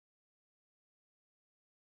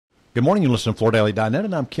Good morning, you listen to FloorDaily.net,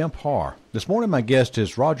 and I'm Kemp Harr. This morning my guest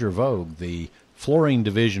is Roger Voge, the Flooring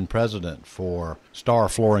Division President for Star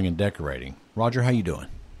Flooring and Decorating. Roger, how you doing?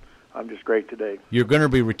 I'm just great today. You're going to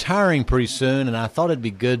be retiring pretty soon, and I thought it'd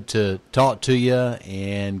be good to talk to you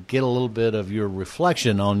and get a little bit of your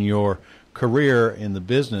reflection on your career in the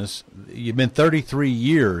business. You've been 33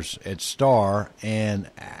 years at Star, and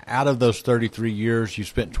out of those 33 years, you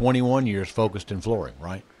spent 21 years focused in flooring,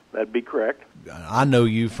 right? That'd be correct. I know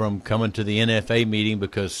you from coming to the NFA meeting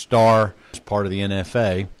because Star is part of the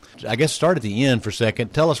NFA. I guess start at the end for a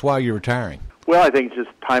second. Tell us why you're retiring. Well, I think it's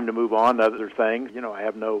just time to move on to other things. You know, I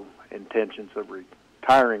have no intentions of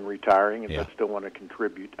retiring, and I still want to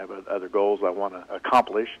contribute. I have other goals I want to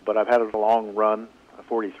accomplish, but I've had a long run, a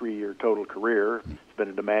 43-year total career. It's been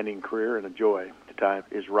a demanding career and a joy. The time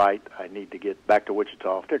is right. I need to get back to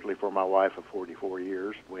Wichita, particularly for my wife of 44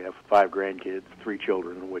 years. We have 5 grandkids, 3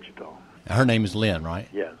 children in Wichita. Her name is Lynn, right?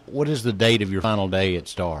 Yes. What is the date of your final day at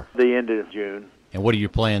Star? The end of June. And what are your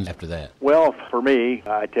plans after that? Well, for me,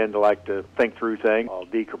 I tend to like to think through things. I'll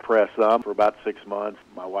decompress some for about 6 months.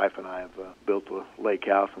 My wife and I have built a lake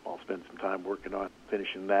house. I'll spend some time working on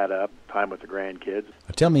finishing that up, time with the grandkids.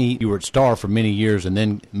 Tell me, you were at Star for many years and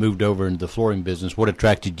then moved over into the flooring business. What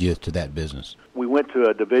attracted you to that business? We went to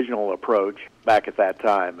a divisional approach back at that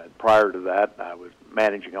time. And prior to that, I was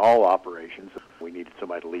managing all operations. We needed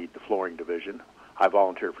somebody to lead the flooring division. I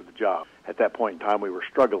volunteered for the job. At that point in time, we were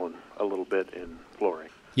struggling a little bit in flooring.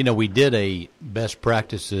 You know, we did a best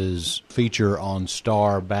practices feature on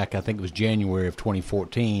Star back, I think it was January of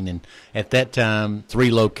 2014, and at that time,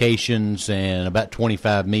 3 locations and about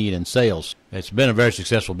 $25 million in sales. It's been a very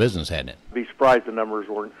successful business, hasn't it? Be surprised the numbers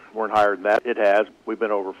weren't higher than that. It has. We've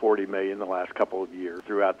been over $40 million the last couple of years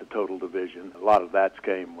throughout the total division. A lot of that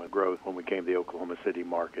came with growth when we came to the Oklahoma City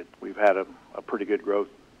market. We've had a pretty good growth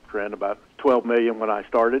trend, about $12 million when I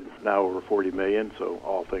started, now over $40 million. So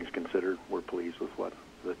all things considered, we're pleased with what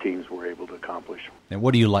the teams were able to accomplish. And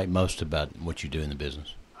what do you like most about what you do in the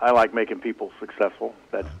business? I like making people successful.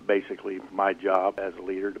 That's basically my job as a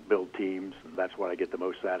leader, to build teams. That's what I get the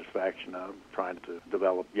most satisfaction of, trying to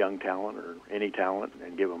develop young talent or any talent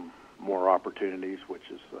and give them more opportunities, which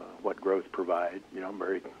is what growth provides. You know, I'm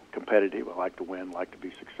very competitive. I like to win, like to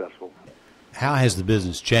be successful. How has the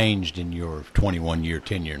business changed in your 21-year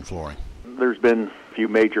tenure in flooring? There's been a few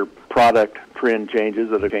major product trend changes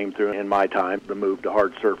that have came through in my time. The move to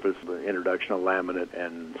hard surface, the introduction of laminate,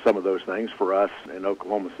 and some of those things for us in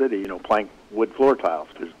Oklahoma City, you know, plank wood floor tiles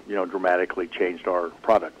has, you know, dramatically changed our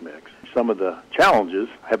product mix. Some of the challenges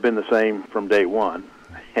have been the same from day one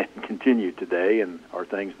and continue today, and are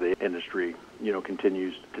things the industry, you know,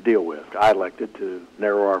 continues to deal with. I elected to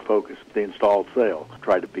narrow our focus to the installed sale,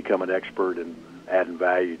 try to become an expert in adding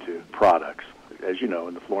value to products. As you know,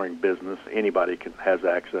 in the flooring business, anybody has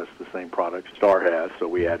access to the same products Star has, so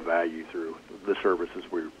we add value through the services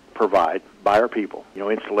we provide by our people. You know,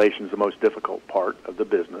 installation is the most difficult part of the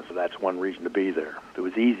business, so that's one reason to be there. If it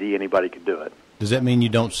was easy, anybody could do it. Does that mean you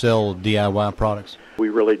don't sell DIY products? We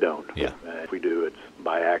really don't. Yeah. If we do, it's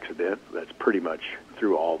by accident. That's pretty much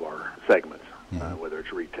through all of our segments, whether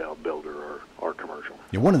it's retail, builder, or commercial.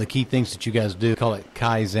 Yeah, one of the key things that you guys do, call it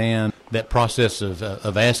Kaizen, that process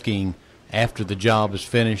of asking after the job is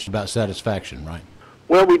finished about satisfaction, right?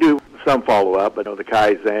 Well, we do some follow-up, but the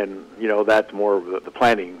Kaizen, you know, that's more of the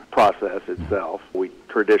planning process itself. We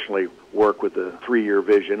traditionally work with a 3-year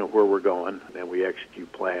vision of where we're going, and we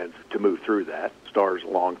execute plans to move through that. Star's a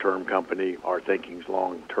long-term company. Our thinking's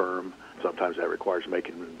long-term. Sometimes that requires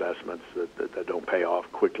making investments that don't pay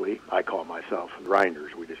off quickly. I call myself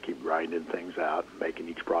grinders. We just keep grinding things out, making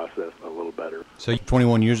each process a little better. So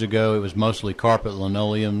 21 years ago, it was mostly carpet,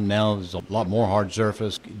 linoleum. Now there's a lot more hard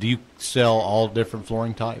surface. Do you sell all different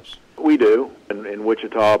flooring types? We do. In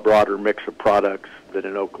Wichita, a broader mix of products than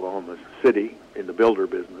in Oklahoma City in the builder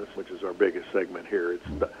business, which is our biggest segment here. It's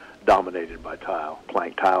dominated by tile.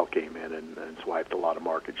 Plank tile came in and swiped a lot of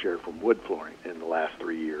market share from wood flooring in the last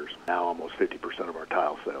 3 years. Now almost 50% of our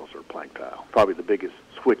tile sales are plank tile. Probably the biggest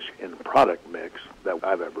switch in product mix that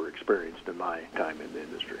I've ever experienced in my time in the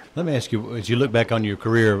industry. Let me ask you, as you look back on your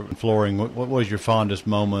career in flooring, what was your fondest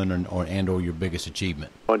moment or your biggest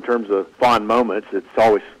achievement? In terms of fond moments, it's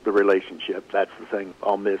always the relationship. That's the thing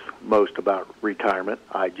I'll miss most about retirement.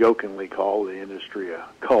 I jokingly call the industry a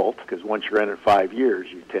cult, because once you're in it 5 years,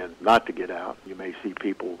 you tend not to get out. You may see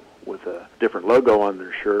people with a different logo on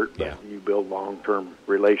their shirt, but you build long-term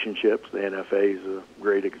relationships. The NFA is a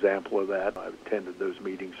great example of that. I've attended those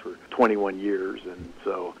meetings for 21 years, and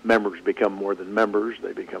so members become more than members.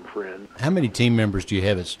 They become friends. How many team members do you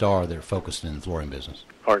have at Star that are focused in the flooring business?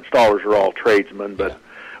 Our installers are all tradesmen, but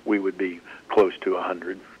we would be close to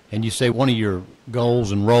 100. And you say one of your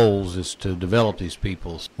goals and roles is to develop these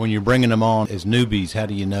people. When you're bringing them on as newbies, how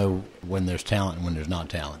do you know when there's talent and when there's not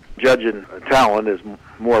talent? Judging talent is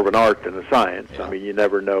more of an art than a science. Yeah. I mean, you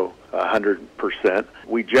never know 100%.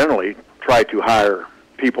 We generally try to hire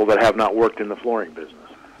people that have not worked in the flooring business.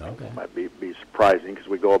 Okay. It might be surprising because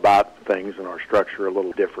we go about things in our structure a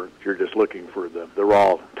little different. If you're just looking for the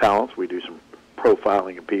raw talents, we do some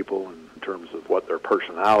profiling of people in terms of what their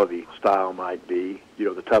personality style might be. You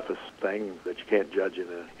know, the toughest thing that you can't judge in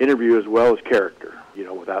an interview as well is character. You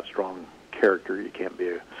know, without strong character, you can't be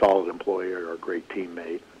a solid employee or a great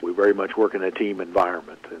teammate. We very much work in a team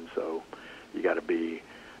environment, and so you got to be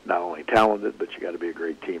not only talented, but you got to be a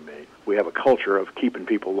great teammate. We have a culture of keeping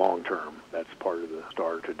people long-term. That's part of the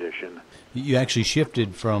Star tradition. You actually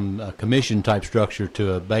shifted from a commission-type structure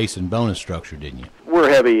to a base and bonus structure, didn't you? We're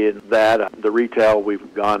heavy in that. The retail,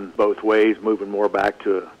 we've gone both ways, moving more back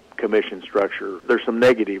to a commission structure. There's some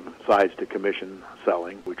negative sides to commission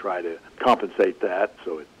selling. We try to compensate that,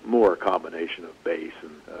 so it's more a combination of base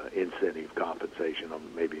and incentive compensation,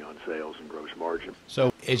 maybe on sales and gross margin.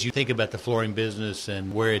 So as you think about the flooring business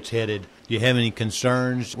and where it's headed, do you have any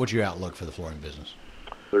concerns? What's your outlook for the flooring business?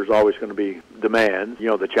 There's always going to be demand. You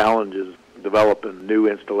know, the challenge is developing new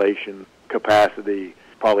installation capacity,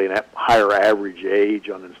 probably a higher average age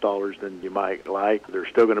on installers than you might like. There's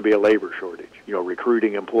still going to be a labor shortage. You know,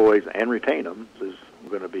 recruiting employees and retain them is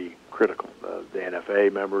going to be critical. The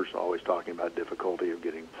NFA members always talking about difficulty of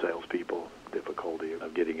getting salespeople, difficulty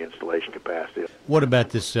of getting installation capacity. What about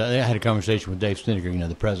this? I had a conversation with Dave Snedeker,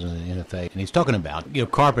 the president of the NFA, and he's talking about,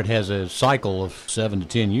 carpet has a cycle of 7 to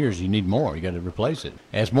 10 years. You need more. You got to replace it.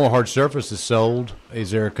 As more hard surface is sold,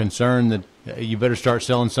 is there a concern that you better start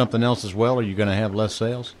selling something else as well, or you're going to have less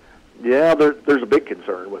sales? Yeah, there's a big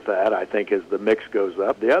concern with that, I think, as the mix goes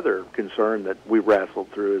up. The other concern that we wrestled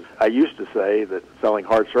through is I used to say that selling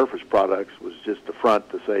hard surface products was just a front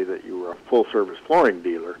to say that you were a full-service flooring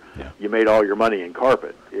dealer. Yeah. You made all your money in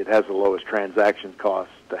carpet. It has the lowest transaction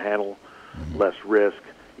costs to handle, less risk,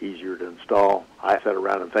 easier to install. I sit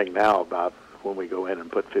around and think now about when we go in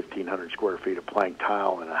and put 1,500 square feet of plank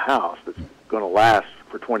tile in a house that's going to last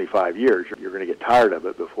for 25 years. You're going to get tired of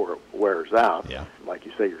it before it wears out. Yeah. Like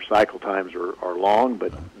you say, your cycle times are long,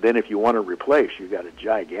 but then if you want to replace, you've got a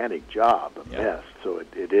gigantic job, a mess. So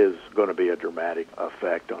it is going to be a dramatic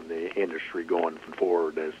effect on the industry going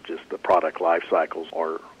forward as just the product life cycles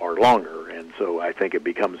are longer. And so I think it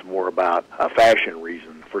becomes more about a fashion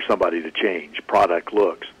reason for somebody to change, product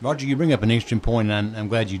looks. Roger, you bring up an interesting point, and I'm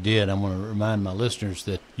glad you did. I want to remind my listeners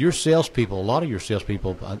that your salespeople, a lot of your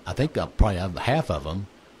salespeople, I think probably half of them,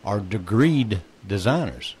 are degreed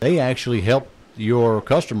designers. They actually help your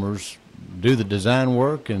customers do the design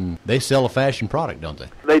work, and they sell a fashion product, don't they?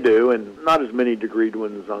 They do, and not as many degreed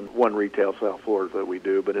ones on one retail sale floor that we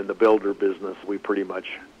do, but in the builder business, we pretty much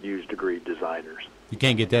use degreed designers. You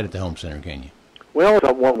can't get that at the home center, can you? Well,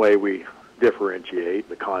 one way we differentiate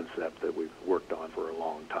the concept that we've worked on for a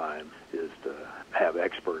long time is to have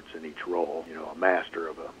experts in each role, a master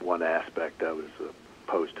of one aspect of it as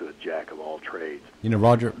opposed to a jack of all trades.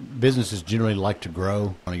 Roger, businesses generally like to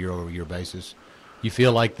grow on a year-over-year basis. You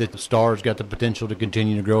feel like that Star's got the potential to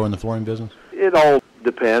continue to grow in the flooring business? It all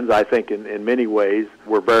depends. I think in many ways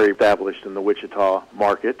we're very established in the Wichita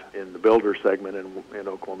market. In the builder segment in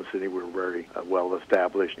Oklahoma City, we're very well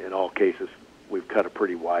established. In all cases, we've cut a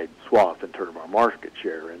pretty wide swath in terms of our market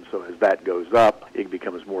share. And so as that goes up, it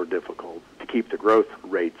becomes more difficult to keep the growth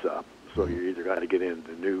rates up. So you're either got to get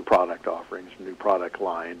into new product offerings, new product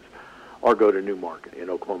lines, or go to new market. In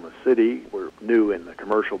Oklahoma City, we're new in the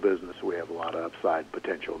commercial business. We have a lot of upside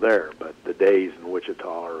potential there. But the days in Wichita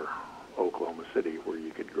or Oklahoma City where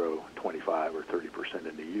you could grow 25 or 30%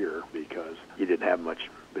 in a year because you didn't have much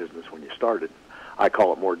business when you started. I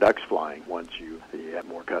call it more ducks flying. Once you have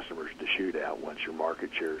more customers to shoot at, once your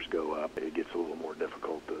market shares go up, it gets a little more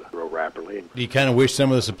difficult to grow rapidly. Do you kind of wish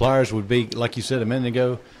some of the suppliers would be, like you said a minute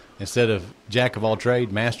ago, instead of jack of all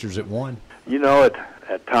trade, masters at one?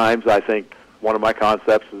 At times, I think one of my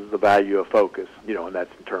concepts is the value of focus, and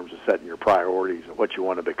that's in terms of setting your priorities and what you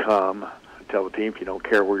want to become. I tell the team, if you don't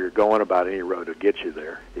care where you're going, about any road will get you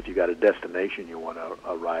there. If you got a destination you want to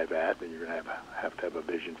arrive at, then you're going to have a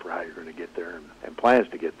vision for how you're going to get there and plans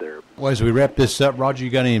to get there. Well, as we wrap this up, Roger, you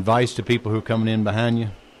got any advice to people who are coming in behind you?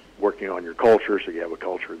 Working on your culture so you have a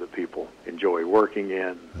culture that people enjoy working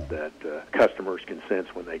in, that customers can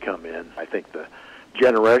sense when they come in. I think the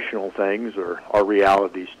generational things are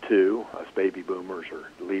realities too. Us baby boomers are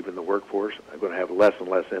leaving the workforce. They're going to have less and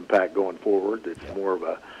less impact going forward. It's more of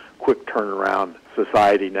a quick turnaround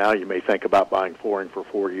society now. You may think about buying flooring for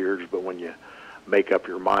 4 years, but when you make up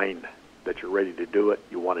your mind that you're ready to do it,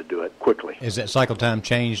 you want to do it quickly. Is that cycle time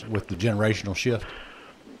changed with the generational shift?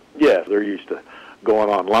 Yeah, they're used to going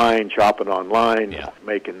online, shopping online, Yeah.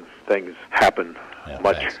 making things happen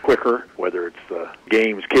much fast. quicker, whether it's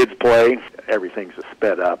games kids play, everything's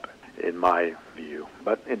sped up in my view.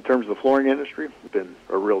 But in terms of the flooring industry, it's been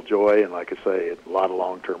a real joy, and like I say, a lot of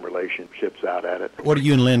long-term relationships out at it. What are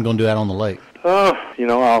you and Lynn going to do out on the lake?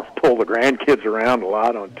 I'll pull the grandkids around a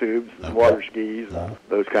lot on tubes and Okay. water skis, and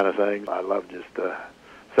those kind of things. I love just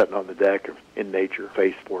sitting on the deck in nature.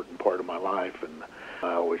 Faith's an important part of my life, and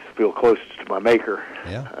I always feel closest to my maker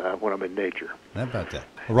when I'm in nature. How about that?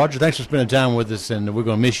 Well, Roger, thanks for spending time with us, and we're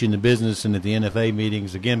going to miss you in the business and at the NFA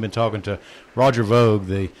meetings. Again, been talking to Roger Voge,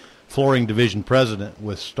 the Flooring Division President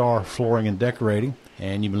with Star Flooring and Decorating,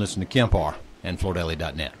 and you've been listening to Kemp Harr and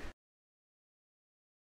FloorDaily.net.